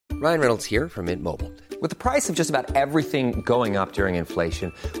Ryan Reynolds here from Mint Mobile. With the price of just about everything going up during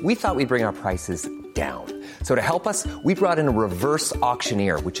inflation, we thought we'd bring our prices down. So to help us, we brought in a reverse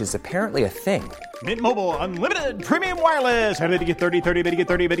auctioneer, which is apparently a thing. Mint Mobile Unlimited Premium Wireless. How to get 30, 30, bit to get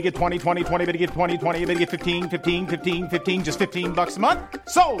 30, bit to get 20, 20, 20, bit to get 20, 20, bit to get 15, 15, 15, 15, just $15 a month?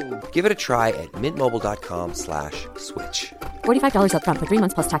 Sold! Give it a try at mintmobile.com/switch. $45 up front for 3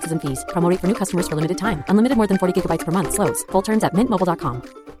 months plus taxes and fees. Promo rate for new customers for limited time. Unlimited more than 40 gigabytes per month. Slows full terms at mintmobile.com.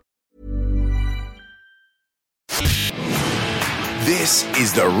 This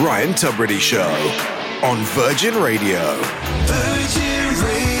is the Ryan Tubridy Show on Virgin Radio. Virgin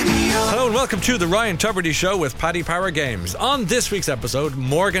Radio. Hello and welcome to the Ryan Tubridy Show with Paddy Power Games. On this week's episode,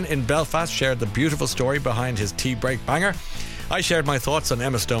 Morgan in Belfast shared the beautiful story behind his tea break banger. I shared my thoughts on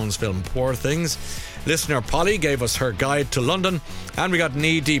Emma Stone's film Poor Things. Listener Polly gave us her guide to London, and we got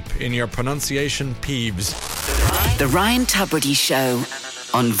knee deep in your pronunciation peeves. The Ryan Tubridy Show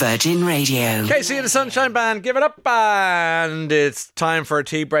on Virgin Radio. Casey and the Sunshine Band, give it up, and it's time for a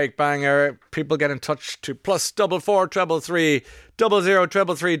tea break banger. People get in touch to +44 333 00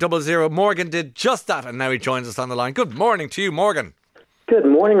 333 00. Morgan did just that, and now he joins us on the line. Good morning to you, Morgan. Good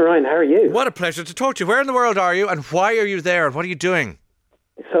morning, Ryan. How are you? What a pleasure to talk to you. Where in the world are you, and why are you there, and what are you doing?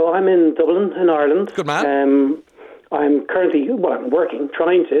 So I'm in Dublin, in Ireland. Good man. I'm currently, I'm working,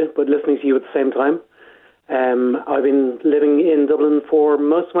 trying to, but listening to you at the same time. I've been living in Dublin for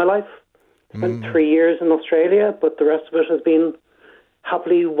most of my life. Spent 3 years in Australia, but the rest of it has been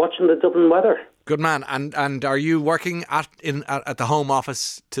happily watching the Dublin weather. Good man. And are you working at the Home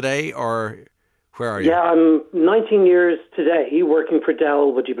Office today, or where are you? Yeah, I'm 19 years today working for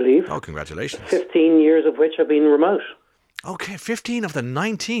Dell, would you believe? Oh, congratulations. 15 years of which have been remote. Okay, 15 of the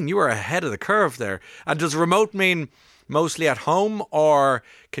 19. You are ahead of the curve there. And does remote mean mostly at home, or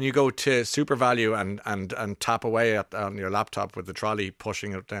can you go to SuperValu and tap away on your laptop with the trolley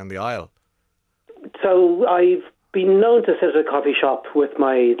pushing it down the aisle? So I've been known to sit at a coffee shop with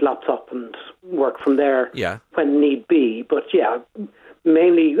my laptop and work from there when need be. But yeah,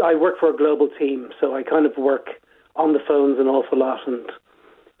 mainly I work for a global team, so I kind of work on the phones an awful lot and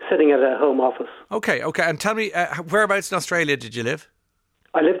sitting at a home office. Okay. And tell me, whereabouts in Australia did you live?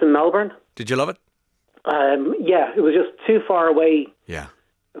 I lived in Melbourne. Did you love it? Yeah, it was just too far away. Yeah.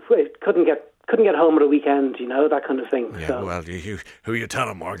 Couldn't get home at a weekend, that kind of thing. Yeah, so. well, who you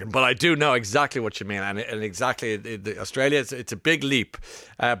telling, Morgan? But I do know exactly what you mean, and exactly Australia. It's a big leap,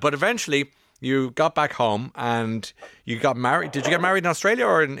 but eventually you got back home and you got married. Did you get married in Australia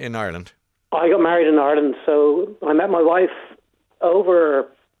or in Ireland? I got married in Ireland. So I met my wife over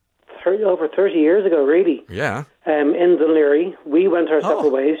 30 years ago, really. Yeah. In Dunleary. We went our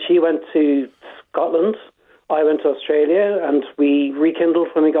separate ways. She went to Scotland. I went to Australia, and we rekindled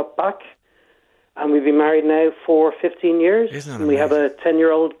when we got back. And we've been married now for 15 years. Isn't that amazing? We have a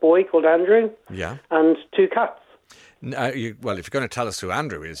 10-year-old boy called Andrew. Yeah. And 2 cats. Well, if you're going to tell us who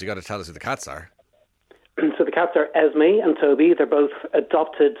Andrew is, you got to tell us who the cats are. So the cats are Esme and Toby. They're both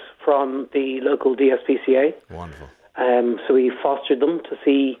adopted from the local DSPCA. Wonderful. So we fostered them to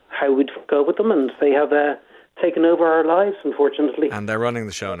see how we'd go with them, and they have taken over our lives, unfortunately. And they're running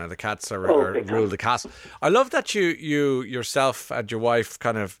the show now. The cats rule the castle. I love that you yourself and your wife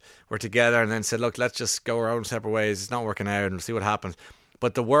kind of were together and then said, look, let's just go our own separate ways. It's not working out and see what happens.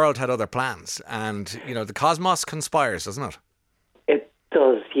 But the world had other plans, and the cosmos conspires, doesn't it? It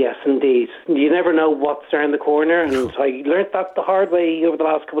does, yes, indeed. You never know what's around the corner, and I learnt that the hard way over the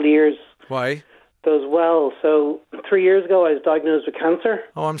last couple of years. Why? Does well. So 3 years ago, I was diagnosed with cancer.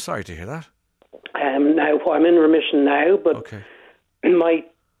 Oh, I'm sorry to hear that. Now I'm in remission now, but my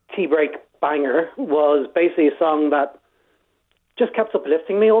tea break banger was basically a song that just kept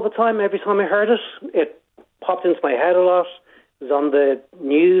uplifting me all the time. Every time I heard it, it popped into my head a lot. It was on the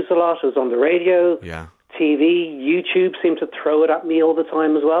news a lot. It was on the radio, TV, YouTube seemed to throw it at me all the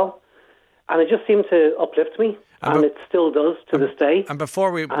time as well. And it just seemed to uplift me, and it still does to this day. And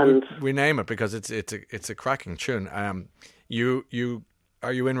before we name it, because it's a cracking tune, you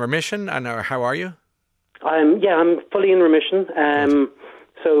are you in remission, and how are you? I'm fully in remission.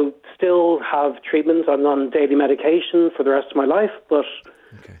 So still have treatments. I'm on daily medication for the rest of my life, but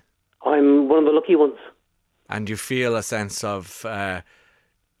I'm one of the lucky ones. And you feel a sense of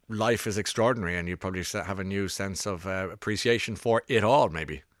life is extraordinary, and you probably have a new sense of appreciation for it all,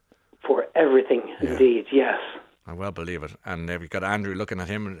 maybe. For everything, indeed, yes. I well believe it. And you've got Andrew looking at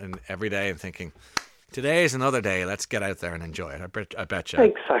him every day and thinking, today is another day, let's get out there and enjoy it. I bet you.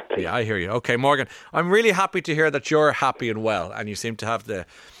 Exactly. Yeah, I hear you. Okay, Morgan, I'm really happy to hear that you're happy and well, and you seem to have the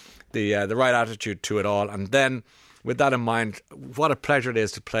right attitude to it all. And then with that in mind, what a pleasure it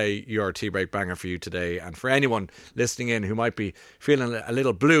is to play your tea break banger for you today. And for anyone listening in who might be feeling a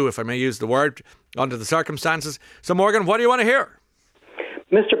little blue, if I may use the word, under the circumstances. So, Morgan, what do you want to hear?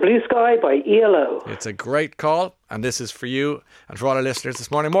 Mr. Blue Sky by ELO. It's a great call, and this is for you and for all our listeners this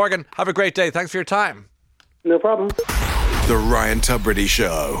morning. Morgan, have a great day. Thanks for your time. No problem. The Ryan Tubridy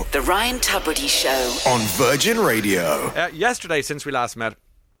Show. The Ryan Tubridy Show. On Virgin Radio. Yesterday, since we last met,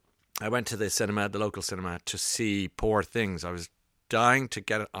 I went to the cinema, the local cinema, to see Poor Things. I was dying to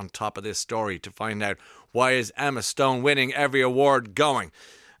get on top of this story to find out why is Emma Stone winning every award going.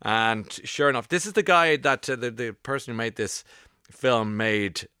 And sure enough, this is the guy that the person who made this film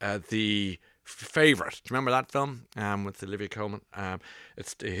made The Favourite. Do you remember that film with Olivia Colman?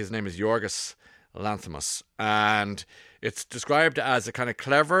 His name is Yorgos Lanthimos, and it's described as a kind of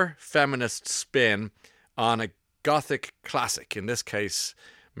clever feminist spin on a Gothic classic, in this case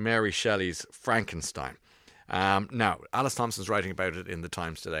Mary Shelley's Frankenstein. Now, Alice Thompson's writing about it in the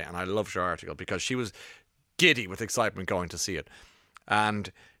Times today, and I loved her article because she was giddy with excitement going to see it.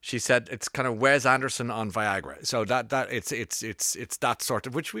 And she said it's kind of Wes Anderson on Viagra. So that it's that sort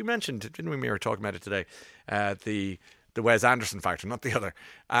of, which we mentioned, didn't we? We were talking about it today. The Wes Anderson factor, not the other.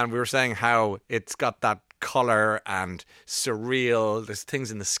 And we were saying how it's got that colour and surreal. There's things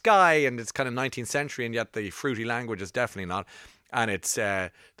in the sky, and it's kind of 19th century, and yet the fruity language is definitely not. And it's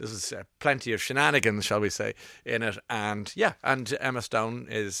there's plenty of shenanigans, shall we say, in it. And yeah, and Emma Stone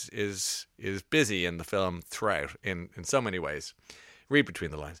is busy in the film throughout in so many ways. Read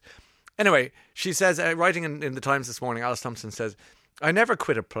between the lines. Anyway, she says, writing in the Times this morning, Alice Thompson says, I never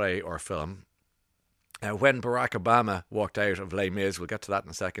quit a play or film. When Barack Obama walked out of Les Mis, we'll get to that in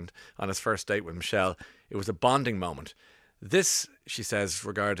a second, on his first date with Michelle, it was a bonding moment. This, she says,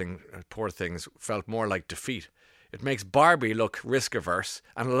 regarding Poor Things, felt more like defeat. It makes Barbie look risk-averse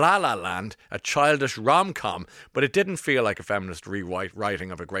and La La Land a childish rom-com, but it didn't feel like a feminist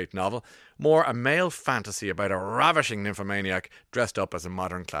rewriting of a great novel, more a male fantasy about a ravishing nymphomaniac dressed up as a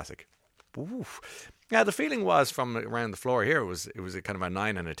modern classic. Oof. Yeah, the feeling was from around the floor here, it was a kind of a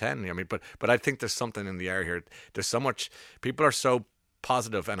 9 and a 10. I mean, but I think there's something in the air here. There's so much, people are so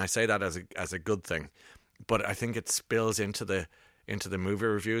positive, and I say that as a good thing, but I think it spills into the movie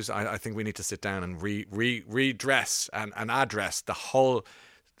reviews. I think we need to sit down and redress and address the whole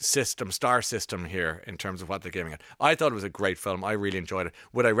star system here in terms of what they're giving it. I thought it was a great film. I really enjoyed it.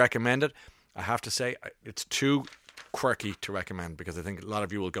 Would I recommend it? I have to say it's too quirky to recommend, because I think a lot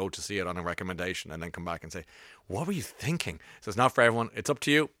of you will go to see it on a recommendation and then come back and say, what were you thinking? So it's not for everyone. It's up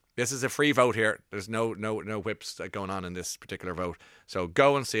to you. This is a free vote here. There's no whips going on in this particular vote. So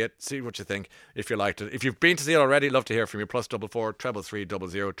go and see it. See what you think, if you liked it. If you've been to see it already, love to hear from you. +44 333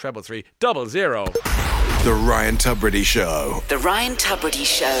 00 333 00. The Ryan Tubridy Show. The Ryan Tubridy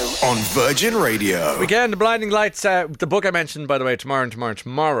Show. On Virgin Radio. Again, The Blinding Lights, the book I mentioned, by the way,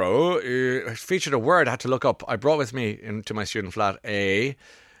 tomorrow, featured a word I had to look up. I brought with me into my student flat a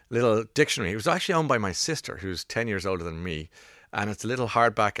little dictionary. It was actually owned by my sister, who's 10 years older than me. And it's a little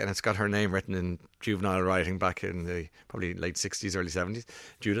hardback, and it's got her name written in juvenile writing back in the probably late 60s, early 70s,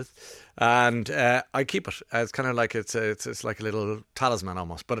 Judith. And I keep it. It's kind of like it's like a little talisman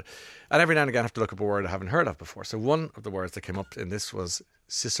almost. And every now and again I have to look up a word I haven't heard of before. So one of the words that came up in this was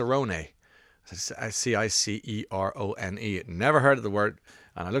cicerone. Cicerone. Never heard of the word,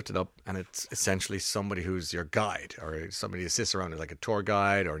 and I looked it up, and it's essentially somebody who's your guide, or somebody, a cicerone, like a tour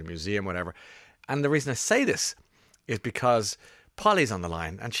guide or a museum, whatever. And the reason I say this is because Polly's on the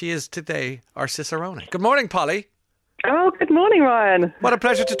line, and she is today our cicerone. Good morning, Polly. Oh, good morning, Ryan. What a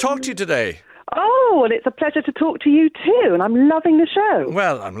pleasure to talk to you today. Oh, and it's a pleasure to talk to you too, and I'm loving the show.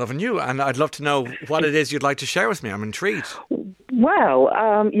 Well, I'm loving you, and I'd love to know what it is you'd like to share with me. I'm intrigued. Well,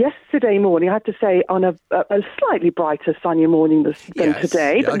 yesterday morning, I have to say, on a slightly brighter, sunnier morning than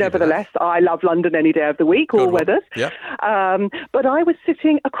today, but nevertheless, I love London any day of the week, all weathers. Yeah. But I was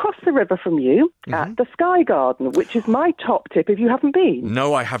sitting across the river from you at the Sky Garden, which is my top tip if you haven't been.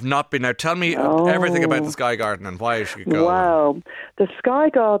 No, I have not been. Now, tell me everything about the Sky Garden and why I should go. Wow. The Sky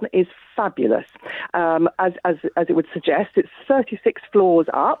Garden is fabulous. As it would suggest, it's 36 floors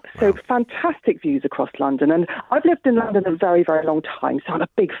up, so fantastic views across London. And I've lived in London a very, very long time, so I'm a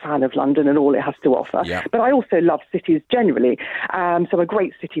big fan of London and all it has to offer. Yeah. But I also love cities generally, so I'm a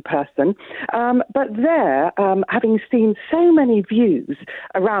great city person. But there, having seen so many views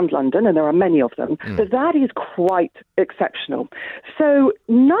around London, and there are many of them, that is quite exceptional. So,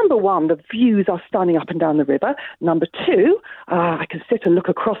 number one, the views are stunning up and down the river. Number two, I can sit and look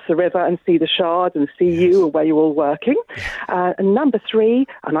across the river and see the Shard and see you where you're all working. And number three,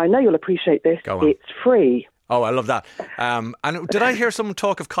 and I know you'll appreciate this, it's free. Oh, I love that. And did I hear someone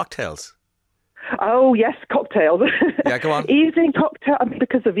talk of cocktails? Oh, yes, cocktails. Yeah, go on. Evening cocktail,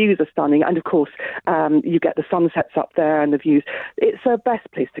 because the views are stunning. And, of course, you get the sunsets up there and the views. It's the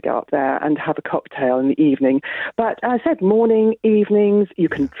best place to go up there and have a cocktail in the evening. But as I said, morning, evenings, you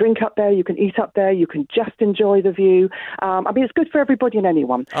can drink up there, you can eat up there, you can just enjoy the view. It's good for everybody and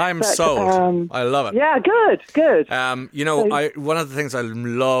anyone. I'm sold. I love it. Yeah, good. One of the things I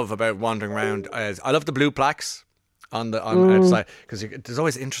love about wandering around is I love the blue plaques on outside, because there's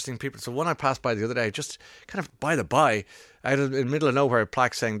always interesting people. So one I passed by the other day, just kind of by the by, out in the middle of nowhere, a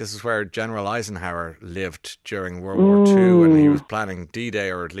plaque saying this is where General Eisenhower lived during World War II, and he was planning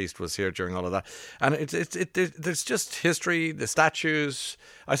D-Day, or at least was here during all of that. And there's just history, the statues.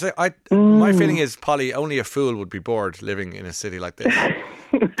 My feeling is, Polly, only a fool would be bored living in a city like this.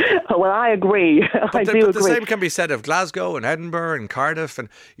 Well, I agree. I do agree. The same can be said of Glasgow and Edinburgh and Cardiff, and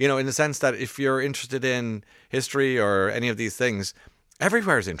in the sense that if you're interested in history or any of these things,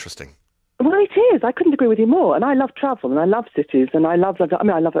 everywhere is interesting. Well, it is. I couldn't agree with you more. And I love travel, and I love cities, and I love.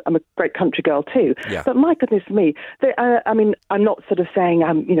 I'm a great country girl too. Yeah. But my goodness me, I'm not sort of saying,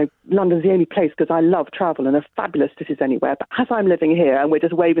 London's the only place, because I love travel and there are fabulous cities anywhere. But as I'm living here, and we're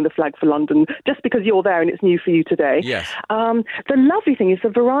just waving the flag for London, just because you're there and it's new for you today. Yes. The lovely thing is the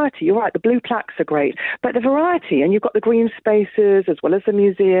variety. You're right. The blue plaques are great, but the variety, and you've got the green spaces as well as the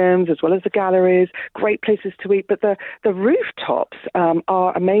museums, as well as the galleries. Great places to eat, but the rooftops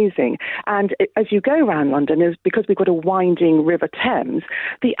are amazing. And as you go around London, because we've got a winding River Thames,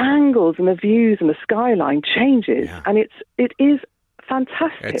 the angles and the views and the skyline changes, and it is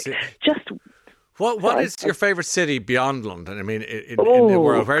fantastic. What is your favourite city beyond London? I mean, in the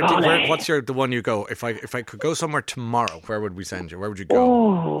world, what's the one you go? If I could go somewhere tomorrow, where would we send you? Where would you go?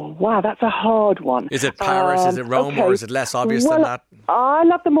 Oh, wow, that's a hard one. Is it Paris? Is it Rome? Okay. Or is it less obvious than that? I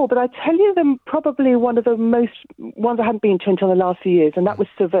love them all, but I tell you probably one of the most ones I hadn't been to until the last few years, and that was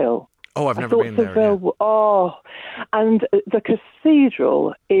Seville. Oh, I've never been there. Yeah. Oh, and the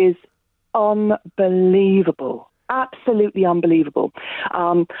cathedral is unbelievable. Absolutely unbelievable.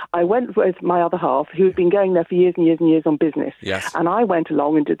 I went with my other half, who had been going there for years and years and years on business. Yes. And I went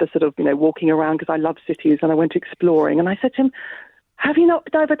along and did the sort of, walking around, because I love cities, and I went exploring. And I said to him, have you not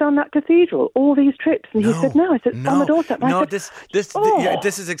ever done that cathedral, all these trips? And he said, no. I said, on the doorstep. And this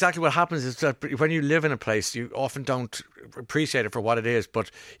is exactly what happens, is that when you live in a place, you often don't appreciate it for what it is. But,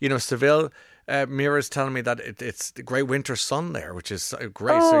 Seville, Mira's telling me that it's the great winter sun there, which is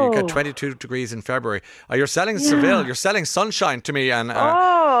great. So you get 22 degrees in February. You're selling Seville. You're selling sunshine to me. And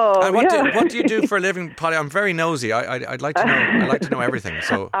what do you do for a living, Polly? I'm very nosy. I'd like to know. I'd like to know everything.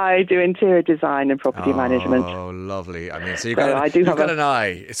 So I do interior design and property management. Oh, lovely. I mean, so you've got an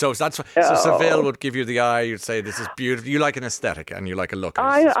eye. So Seville would give you the eye. You'd say this is beautiful. You like an aesthetic and you like a look.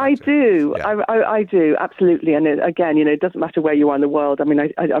 I do. Yeah. I do, absolutely. And again, it doesn't matter where you are in the world. I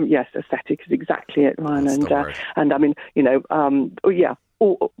mean, yes, aesthetic is exactly it, Ryan. And I mean,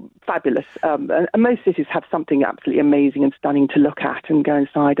 fabulous. And most cities have something absolutely amazing and stunning to look at and go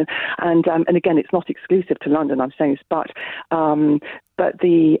inside. And again, it's not exclusive to London, I'm saying this, but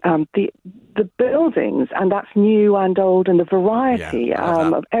the buildings, and that's new and old, and the variety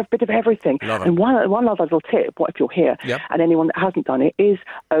of a bit of everything. And one other little tip, what if you're here, and anyone that hasn't done it, is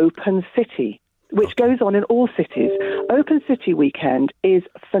Open City, which goes on in all cities. Open City Weekend is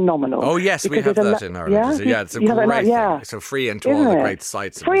phenomenal. Oh, yes, we have that in Ireland. Yeah, it's a great thing. So free into all the great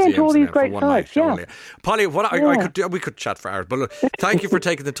sites. Free into all these great sites, Polly, we could chat for hours, but look, thank you for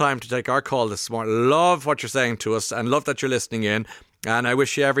taking the time to take our call this morning. Love what you're saying to us, and love that you're listening in, and I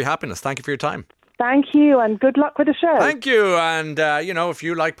wish you every happiness. Thank you for your time. Thank you, and good luck with the show. Thank you. And, if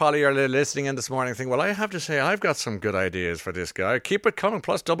you, like Polly, are listening in this morning, think, well, I have to say, I've got some good ideas for this guy. Keep it coming.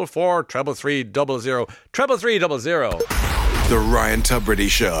 +44 333 00 333 00. The Ryan Tubridy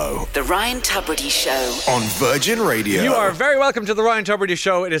Show. The Ryan Tubridy Show. On Virgin Radio. You are very welcome to the Ryan Tubridy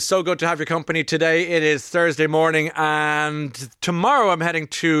Show. It is so good to have your company today. It is Thursday morning, and tomorrow I'm heading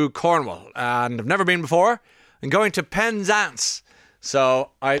to Cornwall. And I've never been before. I'm going to Penzance. So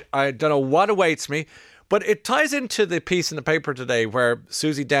I don't know what awaits me, but it ties into the piece in the paper today where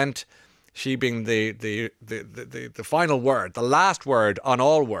Susie Dent, she being the final word, the last word on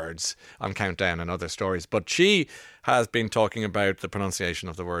all words on Countdown and other stories, but she has been talking about the pronunciation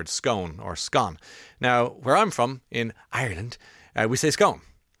of the word scone or scone. Now, where I'm from in Ireland, we say scone.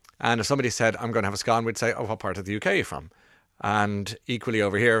 And if somebody said, I'm going to have a scone, we'd say, oh, what part of the UK are you from? And equally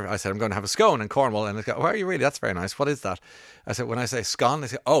over here, I said, I'm going to have a scone in Cornwall. And they go, where are you really? That's very nice. What is that? I said, when I say scone, they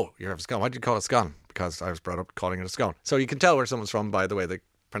say, oh, you have a scone. Why do you call it scone? Because I was brought up calling it a scone. So you can tell where someone's from by the way they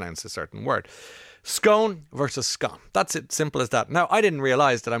pronounce a certain word. Scone versus scone. That's it. Simple as that. Now, I didn't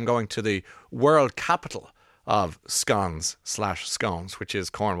realise that I'm going to the world capital of scones/scones, which is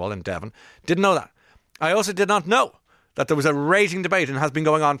Cornwall and Devon. Didn't know that. I also did not know that there was a raging debate, and has been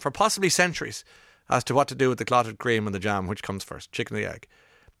going on for possibly centuries, as to what to do with the clotted cream and the jam, which comes first, chicken or the egg.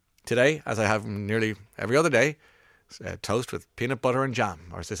 Today, as I have nearly every other day, toast with peanut butter and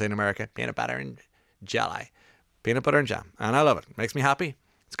jam, or as they say in America, peanut butter and jelly. Peanut butter and jam, and I love it. Makes me happy.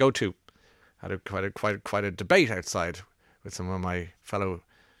 It's go-to. Had quite a debate outside with some of my fellow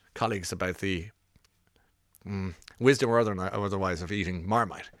colleagues about the wisdom or otherwise of eating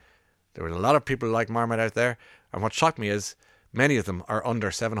Marmite. There were a lot of people who like Marmite out there, and what shocked me is many of them are under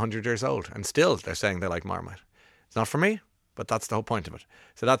 700 years old, and still they're saying they like Marmite. It's not for me, but that's the whole point of it.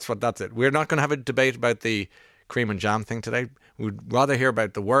 So that's it. We're not going to have a debate about the cream and jam thing today. We'd rather hear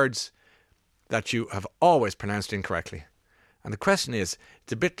about the words that you have always pronounced incorrectly. And the question is,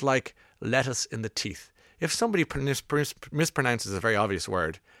 it's a bit like lettuce in the teeth. If somebody mispronounces a very obvious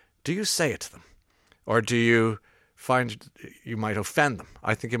word, do you say it to them? Or do you find you might offend them?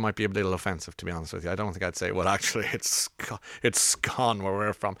 I think it might be a little offensive, to be honest with you. I don't think I'd say, well, actually, it's scone where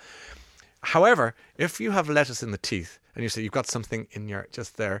we're from. However, if you have lettuce in the teeth and you say you've got something in your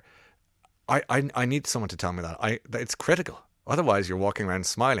just there, I need someone to tell me that. It's critical. Otherwise, you're walking around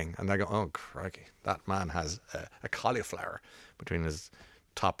smiling, and they go, "Oh, crikey, that man has a cauliflower between his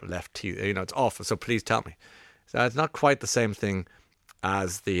top left teeth." You know, it's awful. So please tell me. So it's not quite the same thing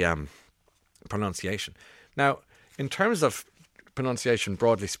as the pronunciation. Now, in terms of pronunciation,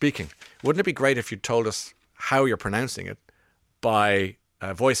 broadly speaking, wouldn't it be great if you told us how you're pronouncing it by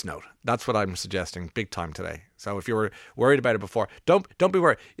a voice note? That's what I'm suggesting big time today. So if you were worried about it before, don't be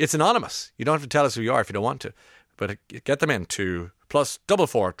worried. It's anonymous. You don't have to tell us who you are if you don't want to. But get them in to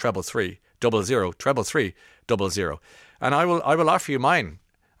 +44 333 00 333 00. And I will offer you mine.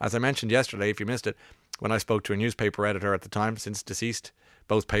 As I mentioned yesterday, if you missed it, when I spoke to a newspaper editor at the time, since deceased,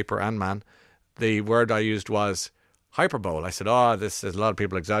 both paper and man, the word I used was hyperbole. I said, there's a lot of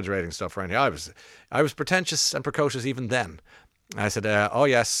people exaggerating stuff around here. I was pretentious and precocious even then. I said,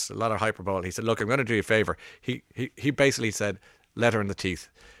 yes, a lot of hyperbole. He said, look, I'm going to do you a favour. He basically said, lettuce in the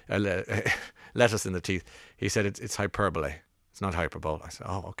teeth. He said, it's hyperbole. It's not hyperbole. I said,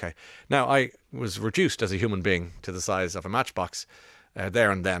 okay. Now, I was reduced as a human being to the size of a matchbox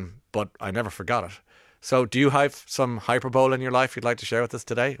there and then, but I never forgot it. So do you have some hyperbole in your life you'd like to share with us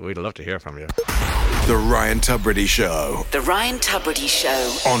today? We'd love to hear from you. The Ryan Tubridy Show. The Ryan Tubridy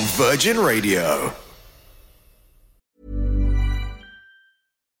Show. On Virgin Radio.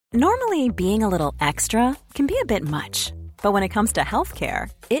 Normally, being a little extra can be a bit much. But when it comes to healthcare,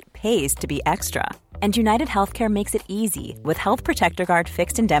 it pays to be extra. And United Healthcare makes it easy with Health Protector Guard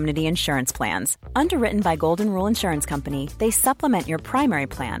fixed indemnity insurance plans. Underwritten by Golden Rule Insurance Company, they supplement your primary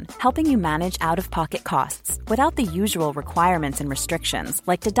plan, helping you manage out-of-pocket costs without the usual requirements and restrictions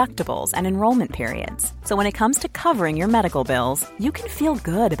like deductibles and enrollment periods. So when it comes to covering your medical bills, you can feel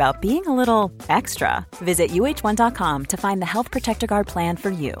good about being a little extra. Visit uh1.com to find the Health Protector Guard plan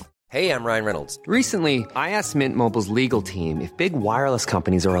for you. Hey, I'm Ryan Reynolds. Recently, I asked Mint Mobile's legal team if big wireless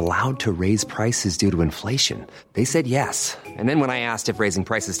companies are allowed to raise prices due to inflation. They said yes. And then when I asked if raising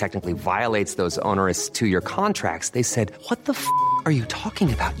prices technically violates those onerous two-year contracts, they said, what the f*** are you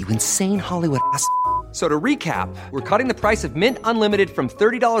talking about, you insane Hollywood ass f- So to recap, we're cutting the price of Mint Unlimited from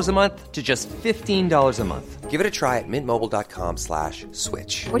 $30 a month to just $15 a month. Give it a try at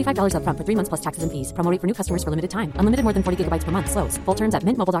mintmobile.com/switch. $45 up front for 3 months plus taxes and fees. Promo rate for new customers for limited time. Unlimited more than 40 gigabytes per month. Slows full terms at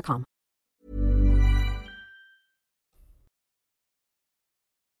mintmobile.com.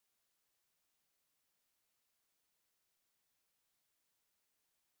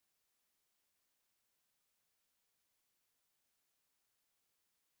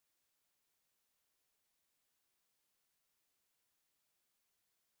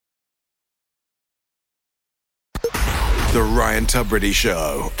 The Ryan Tubridy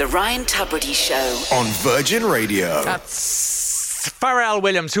Show. The Ryan Tubridy Show. On Virgin Radio. That's Pharrell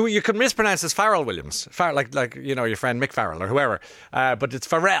Williams, who you could mispronounce as Pharrell Williams. Like you know, your friend Mick Farrell or whoever. But it's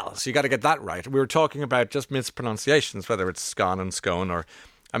Pharrell, so you got to get that right. We were talking about just mispronunciations, whether it's scone and scone or...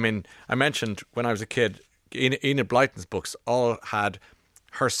 I mean, I mentioned when I was a kid, Enid Blyton's books all had...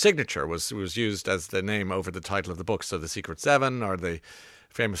 Her signature was used as the name over the title of the book. So The Secret Seven or The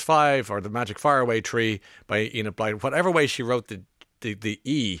Famous Five or The Magic Faraway Tree by Enid Blyton. Whatever way she wrote the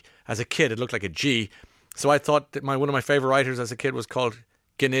E, as a kid, it looked like a G. So I thought that one of my favourite writers as a kid was called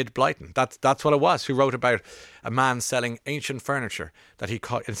Enid Blyton. That's what it was, who wrote about a man selling ancient furniture that he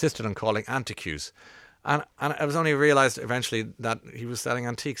insisted on calling antiques. And I was only realised eventually that he was selling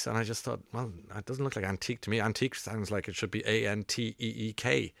antiques. And I just thought, well, it doesn't look like antique to me. Antique sounds like it should be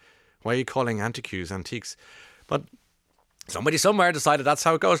A-N-T-E-E-K. Why are you calling antiques antiques? But somebody somewhere decided that's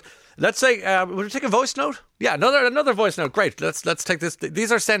how it goes. Let's say, will we take a voice note? Yeah, another voice note. Great. Let's take this.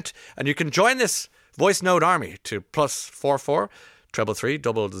 These are sent, and you can join this voice note army to +44 333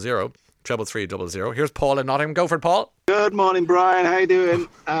 00 333 00. Here's Paul in Nottingham. Go for it, Paul. Good morning, Brian. How you doing?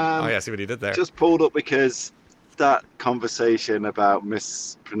 Oh yeah, see what he did there. Just pulled up because that conversation about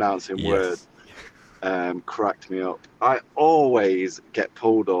mispronouncing words cracked me up. I always get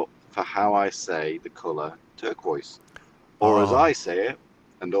pulled up for how I say the colour turquoise, or as I say it,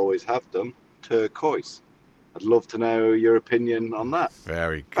 and always have done, turquoise. I'd love to know your opinion on that.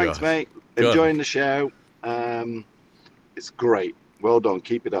 Very good. Thanks, mate. Good. Enjoying the show. It's great. Well done.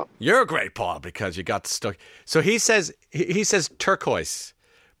 Keep it up. You're great, Paul, because you got stuck. So he says turquoise,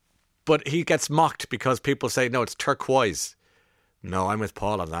 but he gets mocked because people say, no, it's turquoise. No, I'm with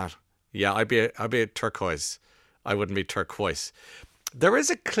Paul on that. Yeah, I'd be a turquoise. I wouldn't be turquoise. There is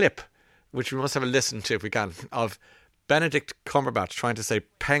a clip, which we must have a listen to if we can, of Benedict Cumberbatch trying to say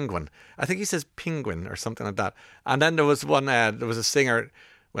penguin. I think he says penguin or something like that. And then there was one, there was a singer,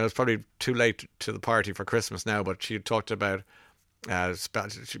 well, it was probably too late to the party for Christmas now, but she talked about,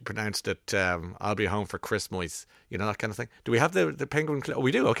 she pronounced it, I'll be home for Christmas, you know, that kind of thing. Do we have the penguin clip? Oh,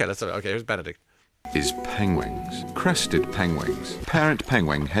 we do? Okay, here's Benedict. Is penguins, crested penguins, parent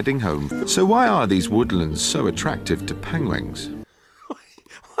penguin heading home. So why are these woodlands so attractive to penguins?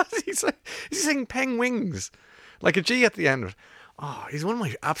 What is he saying? He's saying penguins, like a G at the end of it. Oh, he's one of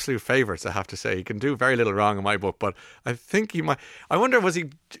my absolute favourites, I have to say. He can do very little wrong in my book, but I think he might. I wonder, was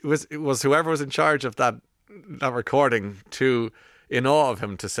whoever was in charge of that recording too in awe of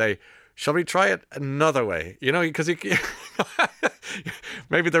him to say, shall we try it another way? You know, because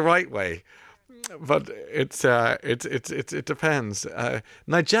maybe the right way. But it depends.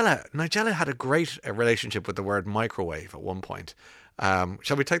 Nigella had a great relationship with the word microwave at one point.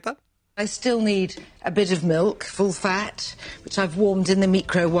 Shall we take that? I still need a bit of milk, full fat, which I've warmed in the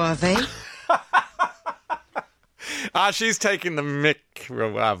microwave. She's taking the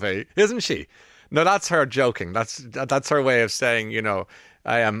microwave, isn't she? No, that's her joking. That's her way of saying, you know,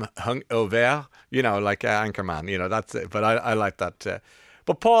 I am hungover, you know, like Anchorman, you know, that's it. But I like that.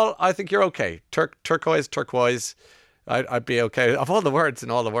 But Paul, I think you're okay. Turquoise. I'd be okay. Of all the words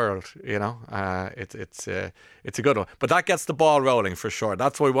in all the world, you know, it's a good one. But that gets the ball rolling for sure.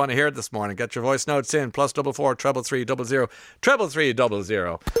 That's what we want to hear this morning. Get your voice notes in, +44 333 00 333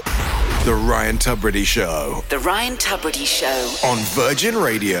 00. The Ryan Tubridy Show. The Ryan Tubridy Show. On Virgin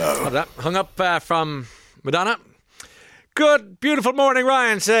Radio. That hung up from Madonna. Good, beautiful morning,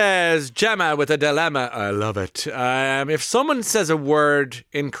 Ryan, says Gemma with a dilemma. I love it. If someone says a word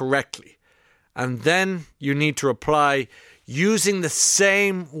incorrectly and then you need to reply using the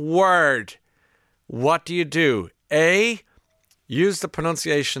same word, what do you do? A, use the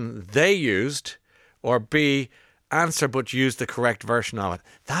pronunciation they used, or B, answer but use the correct version of it.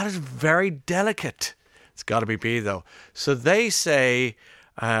 That is very delicate. It's got to be B, though. So they say,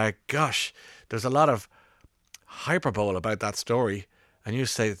 gosh, there's a lot of hyperbole about that story, and you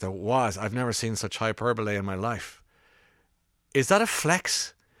say there was. I've never seen such hyperbole in my life. Is that a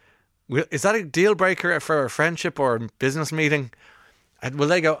flex? Is that a deal breaker for a friendship or a business meeting? And will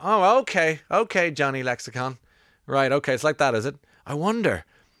they go, oh, okay, Johnny Lexicon. Right, okay, it's like that, is it? I wonder,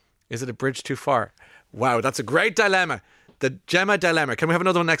 is it a bridge too far? Wow, that's a great dilemma. The Gemma dilemma. Can we have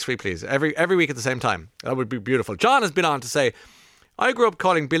another one next week, please? Every week at the same time. That would be beautiful. John has been on to say, I grew up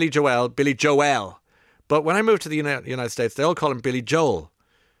calling Billy Joel, but when I moved to the United States, they all call him Billy Joel.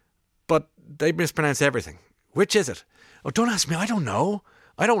 But they mispronounce everything. Which is it? Oh, don't ask me. I don't know.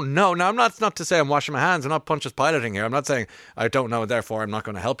 Now, I'm not to say I'm washing my hands. I'm not Pontius Pilating here. I'm not saying I don't know, therefore I'm not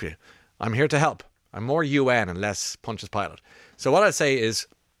going to help you. I'm here to help. I'm more UN and less Pontius Pilate. So what I say is,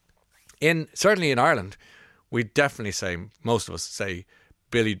 certainly in Ireland, we definitely say, most of us say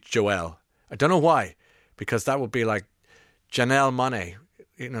Billy Joel. I don't know why, because that would be like Janelle Monáe,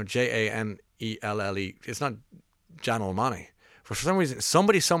 you know, Janelle. It's not Janelle Monáe. For some reason,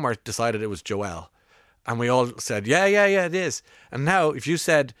 somebody somewhere decided it was Joel. And we all said, yeah, it is. And now, if you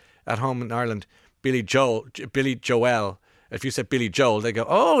said at home in Ireland, Billy Joel, if you said Billy Joel, they go,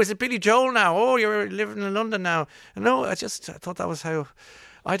 oh, is it Billy Joel now? Oh, you're living in London now. And no, I thought that was how,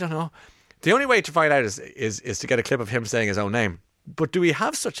 I don't know. The only way to find out is to get a clip of him saying his own name. But do we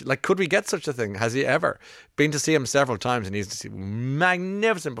have could we get such a thing? Has he ever been to see him several times, and he's a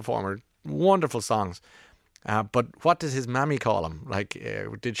magnificent performer, wonderful songs. But what does his mammy call him?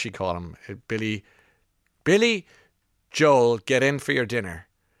 Did she call him Billy Joel, get in for your dinner,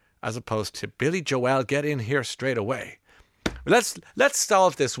 as opposed to Billy Joel, get in here straight away? Let's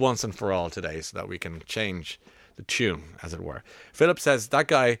solve this once and for all today so that we can change the tune, as it were. Philip says, that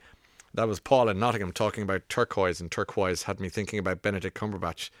guy That was Paul in Nottingham talking about turquoise, and turquoise had me thinking about Benedict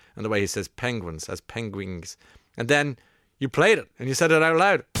Cumberbatch and the way he says penguins as penguins. And then you played it and you said it out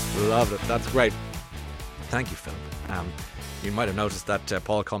loud. Loved it. That's great. Thank you, Philip. You might have noticed that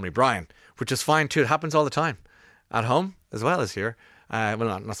Paul called me Brian, which is fine too. It happens all the time. At home as well as here.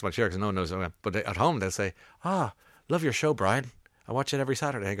 Well, not so much here because no one knows. But at home they'll say, love your show, Brian. I watch it every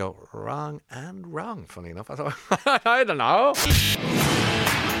Saturday. I go, wrong and wrong, funny enough. I thought, I don't know.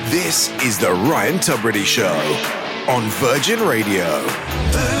 This is the Ryan Tubridy Show on Virgin Radio.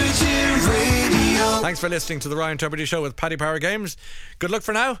 Virgin Radio. Thanks for listening to the Ryan Tubridy Show with Paddy Power Games. Good luck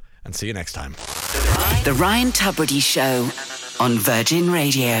for now and see you next time. The Ryan Tubridy Show on Virgin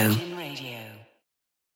Radio.